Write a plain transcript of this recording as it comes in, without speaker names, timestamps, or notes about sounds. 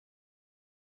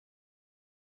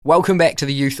Welcome back to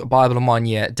the Youth Bible in 1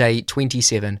 Year, day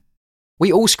 27.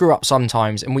 We all screw up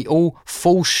sometimes and we all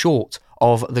fall short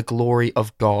of the glory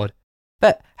of God.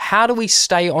 But how do we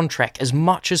stay on track as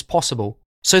much as possible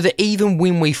so that even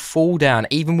when we fall down,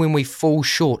 even when we fall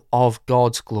short of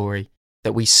God's glory,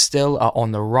 that we still are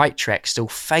on the right track, still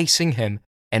facing Him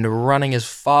and running as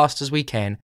fast as we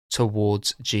can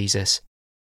towards Jesus?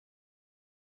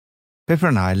 Pippa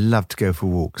and I love to go for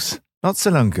walks. Not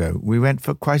so long ago, we went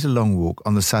for quite a long walk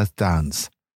on the South Downs.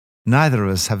 Neither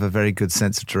of us have a very good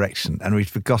sense of direction, and we'd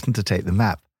forgotten to take the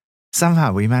map.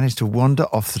 Somehow we managed to wander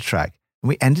off the track, and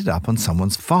we ended up on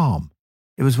someone's farm.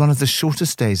 It was one of the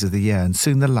shortest days of the year, and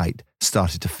soon the light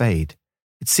started to fade.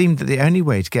 It seemed that the only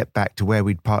way to get back to where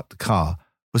we'd parked the car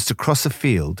was to cross a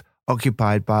field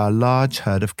occupied by a large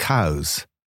herd of cows.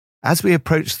 As we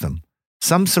approached them,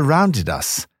 some surrounded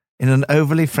us in an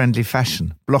overly friendly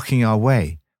fashion, blocking our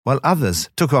way, while others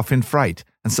took off in fright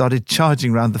and started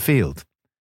charging round the field.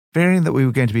 Fearing that we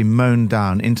were going to be mown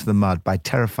down into the mud by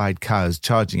terrified cows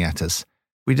charging at us,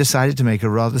 we decided to make a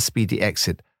rather speedy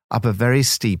exit up a very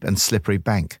steep and slippery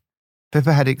bank.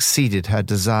 Pippa had exceeded her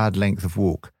desired length of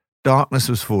walk. Darkness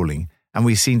was falling, and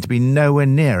we seemed to be nowhere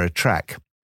near a track.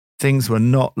 Things were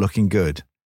not looking good.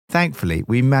 Thankfully,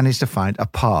 we managed to find a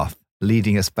path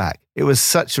leading us back. It was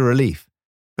such a relief.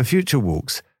 For future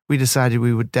walks, we decided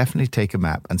we would definitely take a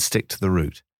map and stick to the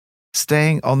route.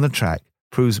 Staying on the track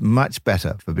proves much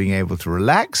better for being able to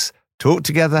relax, talk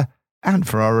together, and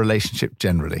for our relationship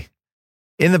generally.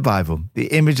 In the Bible, the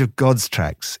image of God's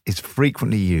tracks is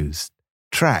frequently used.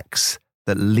 Tracks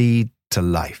that lead to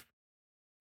life.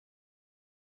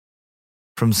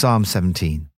 From Psalm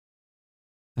 17.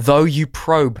 Though you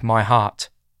probe my heart,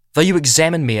 though you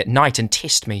examine me at night and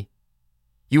test me,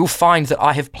 you will find that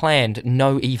I have planned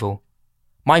no evil.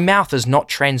 My mouth is not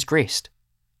transgressed.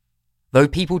 Though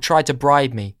people tried to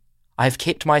bribe me, I have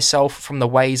kept myself from the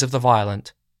ways of the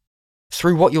violent.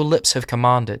 Through what your lips have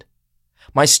commanded,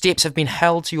 my steps have been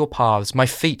held to your paths, my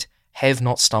feet have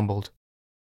not stumbled.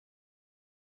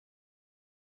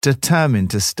 Determined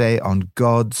to stay on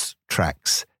God's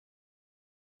tracks.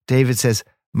 David says,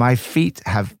 my feet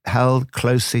have held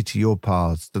closely to your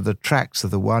paths, to the tracks of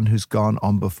the one who's gone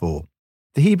on before.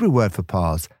 The Hebrew word for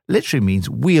paths literally means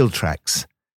wheel tracks.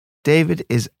 David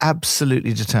is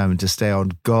absolutely determined to stay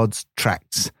on God's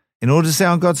tracks. In order to stay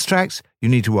on God's tracks, you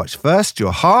need to watch first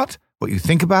your heart, what you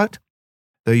think about.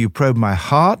 Though you probe my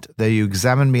heart, though you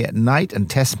examine me at night and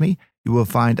test me, you will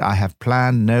find I have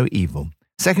planned no evil.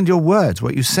 Second, your words,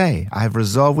 what you say. I have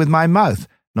resolved with my mouth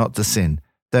not to sin.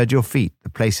 Third, your feet, the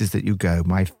places that you go.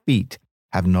 My feet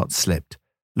have not slipped.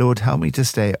 Lord, help me to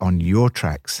stay on your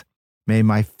tracks. May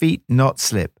my feet not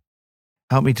slip.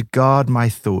 Help me to guard my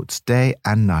thoughts day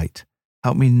and night.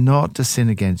 Help me not to sin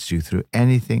against you through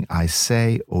anything I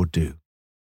say or do.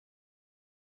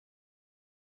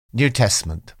 New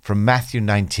Testament from Matthew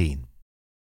 19.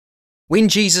 When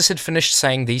Jesus had finished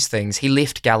saying these things, he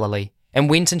left Galilee and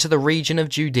went into the region of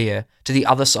Judea to the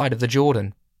other side of the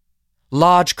Jordan.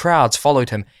 Large crowds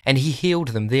followed him, and he healed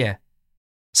them there.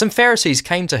 Some Pharisees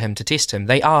came to him to test him.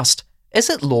 They asked, "Is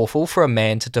it lawful for a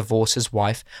man to divorce his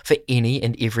wife for any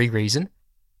and every reason?"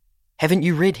 "Haven't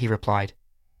you read," he replied,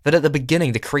 "that at the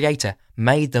beginning the Creator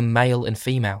made them male and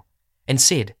female, and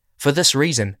said, 'For this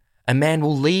reason, a man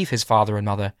will leave his father and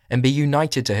mother and be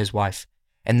united to his wife,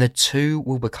 and the two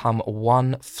will become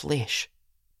one flesh.'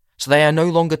 So they are no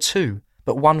longer two,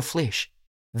 but one flesh.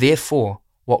 Therefore,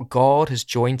 what God has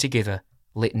joined together,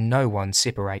 let no one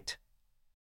separate."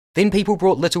 Then people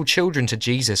brought little children to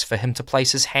Jesus for him to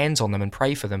place his hands on them and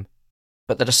pray for them.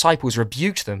 But the disciples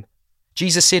rebuked them.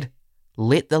 Jesus said,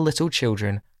 "Let the little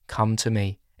children come to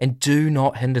me, and do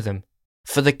not hinder them,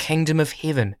 for the kingdom of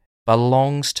heaven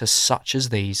belongs to such as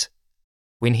these."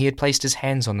 When he had placed his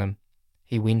hands on them,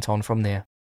 he went on from there.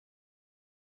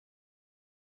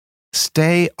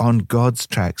 Stay on God's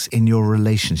tracks in your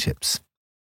relationships.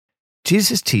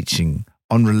 Jesus' teaching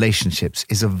on relationships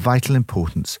is of vital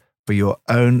importance for your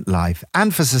own life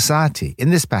and for society. In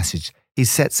this passage, he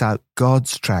sets out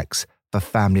God's tracks for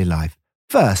family life.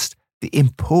 First, the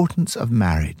importance of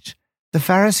marriage. The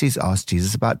Pharisees asked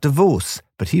Jesus about divorce,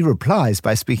 but he replies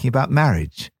by speaking about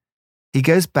marriage. He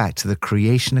goes back to the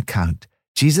creation account.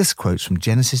 Jesus quotes from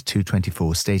Genesis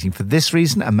 2:24, stating, "For this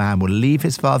reason a man will leave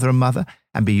his father and mother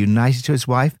and be united to his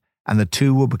wife, and the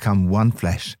two will become one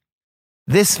flesh."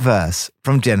 This verse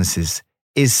from Genesis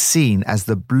is seen as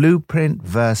the blueprint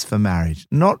verse for marriage,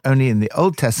 not only in the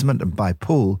Old Testament and by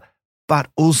Paul,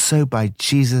 but also by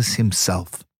Jesus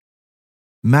himself.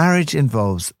 Marriage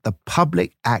involves the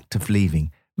public act of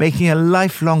leaving, making a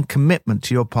lifelong commitment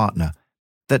to your partner.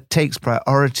 that takes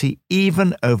priority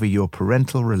even over your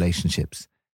parental relationships.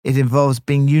 It involves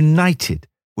being united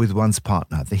with one's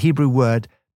partner. The Hebrew word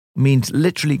means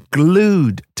literally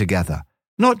glued together,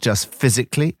 not just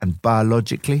physically and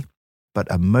biologically, but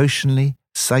emotionally,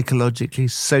 psychologically,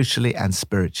 socially, and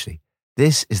spiritually.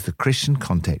 This is the Christian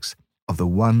context of the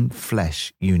one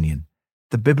flesh union.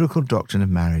 The biblical doctrine of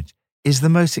marriage is the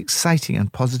most exciting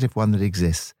and positive one that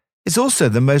exists. It's also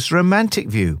the most romantic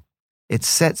view. It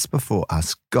sets before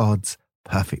us God's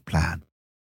perfect plan.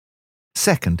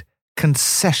 Second,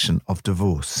 concession of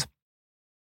divorce.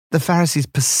 The Pharisees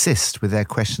persist with their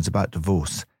questions about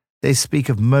divorce. They speak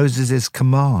of Moses'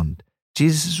 command.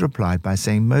 Jesus replied by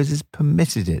saying Moses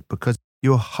permitted it because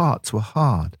your hearts were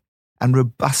hard, and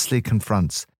robustly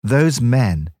confronts those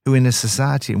men who, in a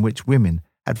society in which women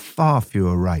had far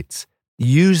fewer rights,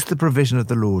 used the provision of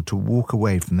the Lord to walk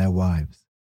away from their wives.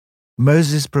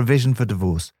 Moses' provision for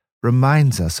divorce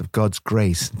reminds us of God's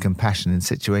grace and compassion in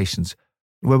situations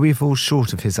where we fall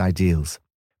short of his ideals.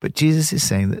 But Jesus is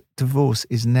saying that divorce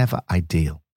is never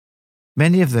ideal.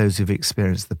 Many of those who've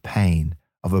experienced the pain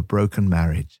of a broken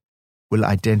marriage will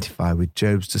identify with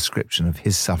Job's description of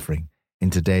his suffering in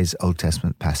today's Old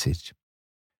Testament passage.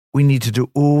 We need to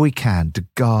do all we can to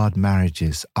guard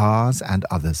marriages, ours and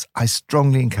others. I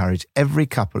strongly encourage every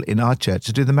couple in our church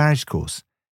to do the marriage course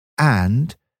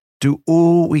and do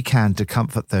all we can to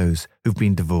comfort those who've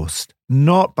been divorced,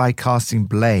 not by casting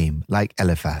blame like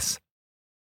Eliphaz.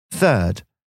 Third,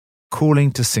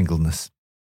 calling to singleness.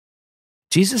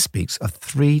 Jesus speaks of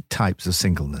 3 types of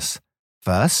singleness.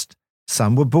 First,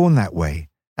 some were born that way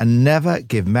and never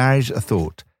give marriage a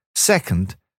thought.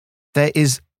 Second, there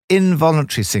is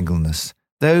involuntary singleness,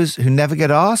 those who never get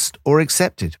asked or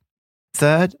accepted.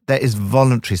 Third, there is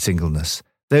voluntary singleness,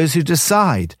 those who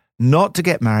decide not to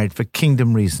get married for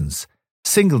kingdom reasons.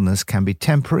 Singleness can be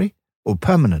temporary or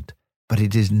permanent, but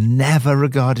it is never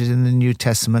regarded in the New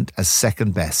Testament as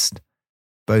second best.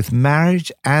 Both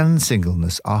marriage and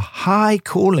singleness are high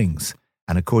callings,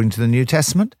 and according to the New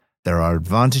Testament, there are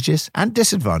advantages and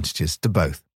disadvantages to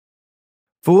both.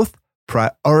 Fourth,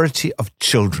 priority of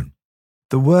children.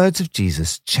 The words of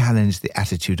Jesus challenge the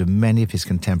attitude of many of his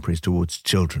contemporaries towards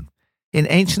children. In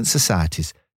ancient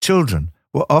societies, children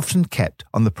were often kept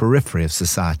on the periphery of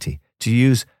society. To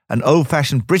use an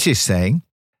old-fashioned British saying,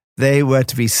 they were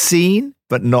to be seen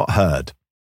but not heard.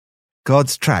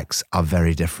 God's tracks are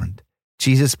very different.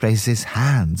 Jesus places his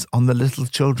hands on the little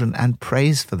children and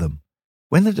prays for them.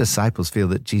 When the disciples feel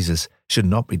that Jesus should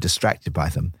not be distracted by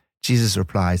them, Jesus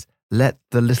replies, "Let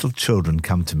the little children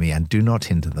come to me and do not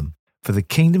hinder them, for the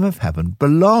kingdom of heaven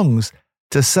belongs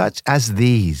to such as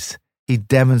these." He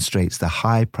demonstrates the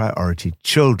high priority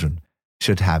children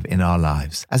should have in our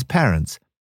lives. As parents,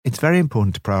 it's very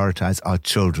important to prioritize our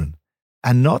children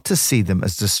and not to see them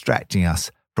as distracting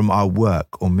us from our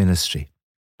work or ministry.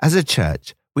 As a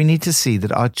church, we need to see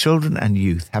that our children and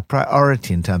youth have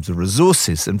priority in terms of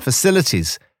resources and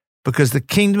facilities, because the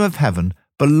kingdom of heaven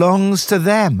belongs to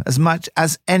them as much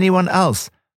as anyone else.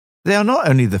 They are not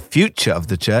only the future of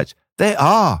the church, they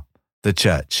are the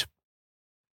church.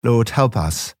 Lord, help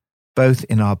us, both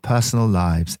in our personal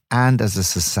lives and as a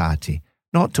society,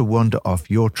 not to wander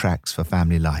off your tracks for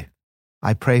family life.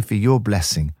 I pray for your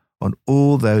blessing on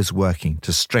all those working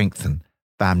to strengthen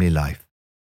family life.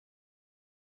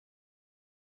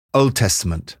 Old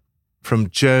Testament, from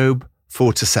Job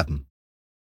 4-7.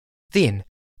 Then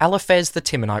Eliphaz the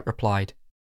Temanite replied,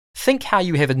 "Think how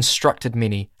you have instructed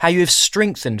many, how you have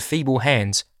strengthened feeble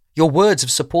hands. Your words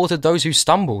have supported those who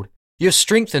stumbled. You have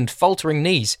strengthened faltering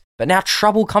knees, but now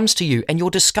trouble comes to you and you're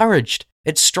discouraged.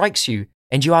 It strikes you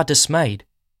and you are dismayed.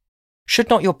 Should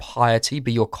not your piety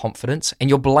be your confidence and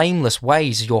your blameless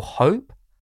ways your hope?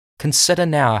 Consider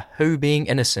now who, being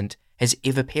innocent, has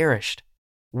ever perished.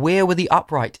 Where were the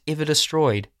upright ever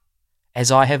destroyed?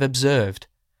 As I have observed,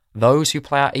 those who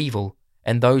plough evil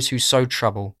and those who sow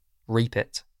trouble reap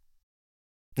it.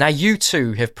 Now you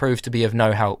too have proved to be of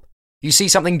no help. You see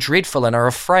something dreadful and are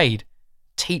afraid.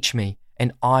 Teach me,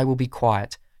 and I will be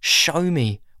quiet. Show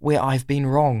me where I've been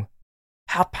wrong.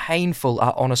 How painful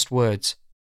are honest words,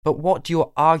 but what do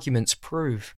your arguments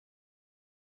prove?"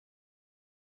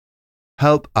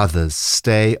 Help others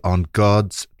stay on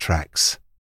God's tracks.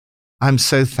 I'm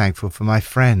so thankful for my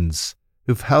friends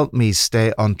who've helped me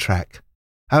stay on track.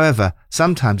 However,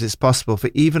 sometimes it's possible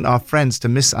for even our friends to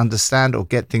misunderstand or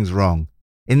get things wrong.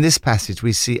 In this passage,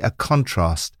 we see a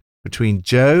contrast between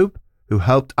Job, who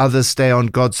helped others stay on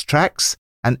God's tracks,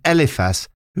 and Eliphaz,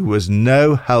 who was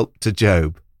no help to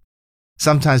Job.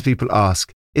 Sometimes people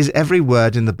ask, is every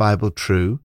word in the Bible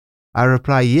true? I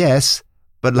reply, yes,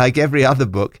 but like every other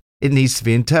book, it needs to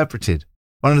be interpreted.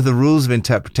 One of the rules of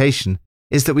interpretation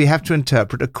is that we have to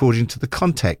interpret according to the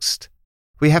context.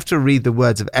 We have to read the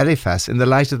words of Eliphaz in the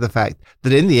light of the fact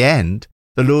that in the end,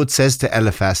 the Lord says to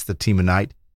Eliphaz the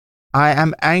Temanite, "I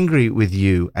am angry with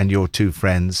you and your two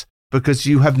friends, because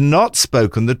you have not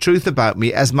spoken the truth about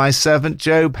me as my servant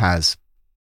Job has."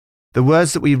 The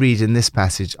words that we read in this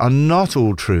passage are not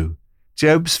all true.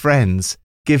 Job's friends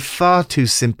give far too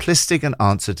simplistic an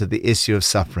answer to the issue of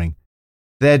suffering.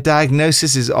 Their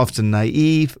diagnosis is often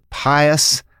naive,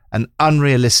 pious, and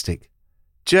unrealistic.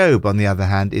 Job, on the other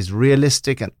hand, is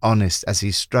realistic and honest as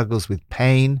he struggles with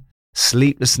pain,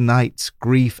 sleepless nights,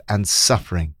 grief, and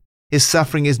suffering. His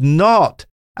suffering is not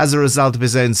as a result of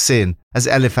his own sin, as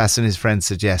Eliphaz and his friends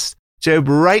suggest. Job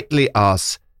rightly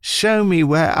asks, "Show me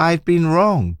where I've been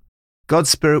wrong." God's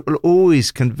Spirit will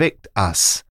always convict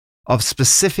us of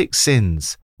specific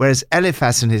sins, whereas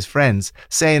Eliphaz and his friends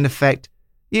say in effect,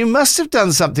 "You must have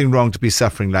done something wrong to be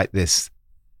suffering like this."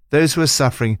 Those who are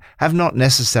suffering have not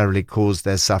necessarily caused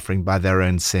their suffering by their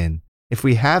own sin. If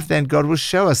we have, then God will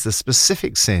show us the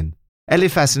specific sin.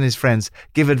 Eliphaz and his friends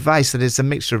give advice that it's a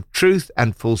mixture of truth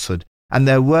and falsehood, and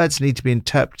their words need to be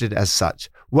interpreted as such.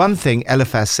 One thing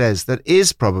Eliphaz says that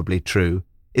is probably true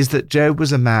is that Job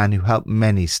was a man who helped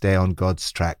many stay on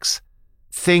God's tracks.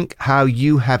 Think how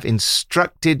you have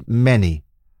instructed many,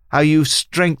 how you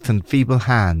strengthened feeble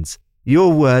hands.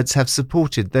 Your words have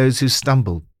supported those who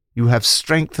stumbled. You have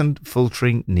strengthened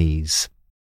faltering knees.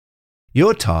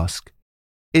 Your task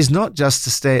is not just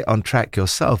to stay on track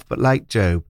yourself, but like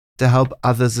Job, to help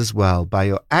others as well by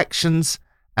your actions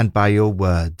and by your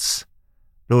words.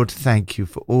 Lord, thank you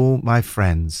for all my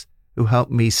friends who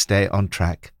help me stay on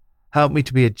track. Help me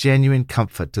to be a genuine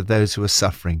comfort to those who are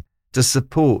suffering, to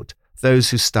support those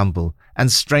who stumble, and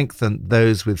strengthen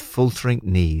those with faltering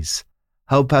knees.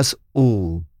 Help us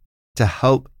all to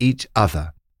help each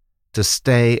other to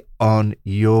stay on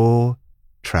your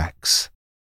tracks.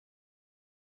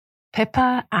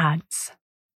 Pippa adds,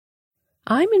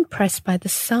 I'm impressed by the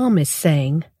psalmist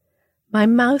saying, "My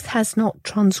mouth has not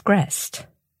transgressed."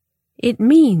 It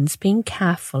means being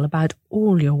careful about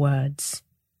all your words.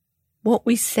 What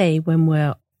we say when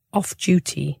we're off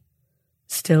duty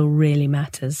still really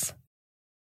matters.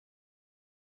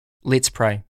 Let's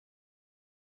pray.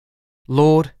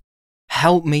 Lord,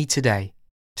 help me today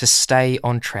to stay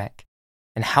on track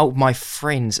and help my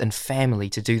friends and family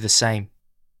to do the same.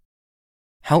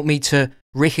 Help me to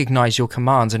recognize your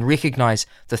commands and recognize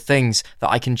the things that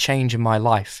I can change in my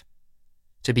life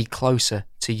to be closer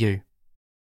to you.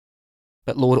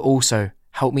 But Lord, also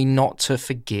help me not to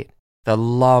forget the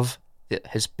love that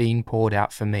has been poured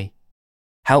out for me.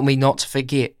 Help me not to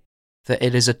forget that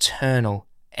it is eternal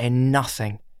and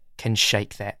nothing can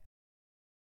shake that.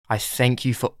 I thank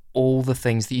you for all the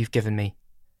things that you've given me.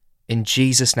 In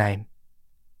Jesus' name,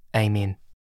 amen.